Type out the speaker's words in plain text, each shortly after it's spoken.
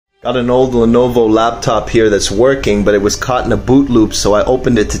Got an old Lenovo laptop here that's working, but it was caught in a boot loop, so I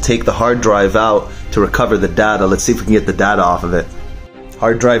opened it to take the hard drive out to recover the data. Let's see if we can get the data off of it.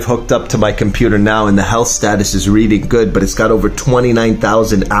 Hard drive hooked up to my computer now, and the health status is reading good, but it's got over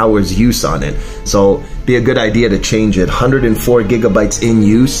 29,000 hours use on it. So be a good idea to change it. 104 gigabytes in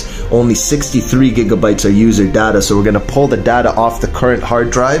use, only 63 gigabytes are user data, so we're going to pull the data off the current hard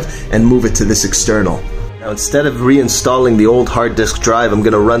drive and move it to this external. Now, instead of reinstalling the old hard disk drive, I'm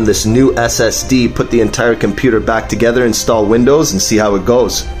going to run this new SSD, put the entire computer back together, install Windows, and see how it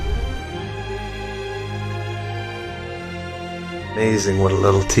goes. Amazing what a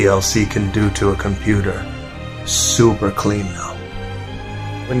little TLC can do to a computer. Super clean now.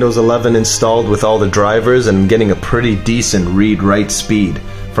 Windows 11 installed with all the drivers, and I'm getting a pretty decent read-write speed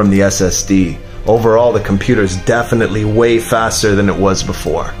from the SSD. Overall, the computer is definitely way faster than it was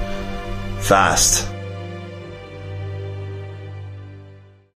before. Fast.